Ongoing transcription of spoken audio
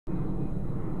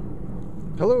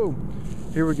Hello,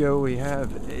 here we go. We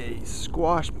have a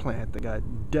squash plant that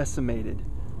got decimated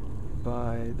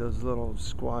by those little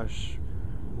squash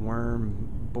worm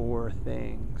borer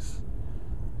things,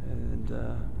 and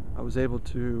I was able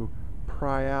to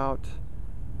pry out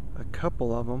a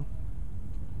couple of them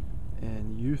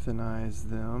and euthanize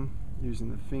them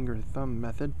using the finger thumb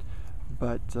method,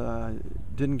 but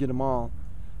didn't get them all,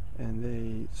 and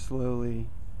they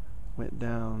slowly went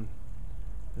down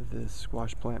this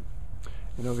squash plant.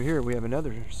 And over here we have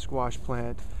another squash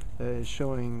plant that is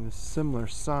showing similar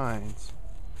signs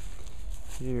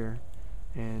here,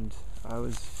 and I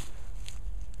was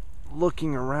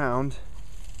looking around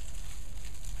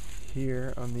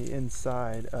here on the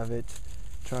inside of it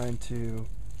trying to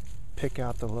pick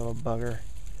out the little bugger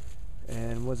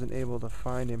and wasn't able to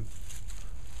find him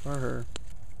or her,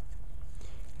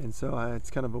 and so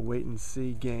it's kind of a wait and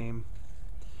see game,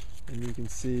 and you can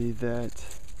see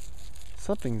that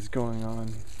something's going on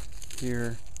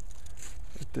here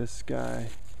with this guy,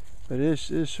 but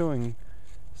it is showing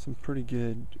some pretty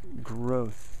good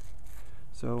growth.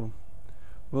 So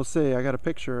we'll see. I got a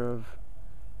picture of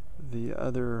the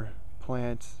other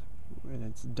plant in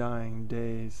its dying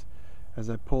days as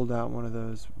I pulled out one of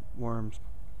those worms.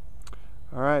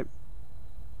 Alright,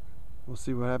 we'll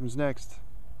see what happens next.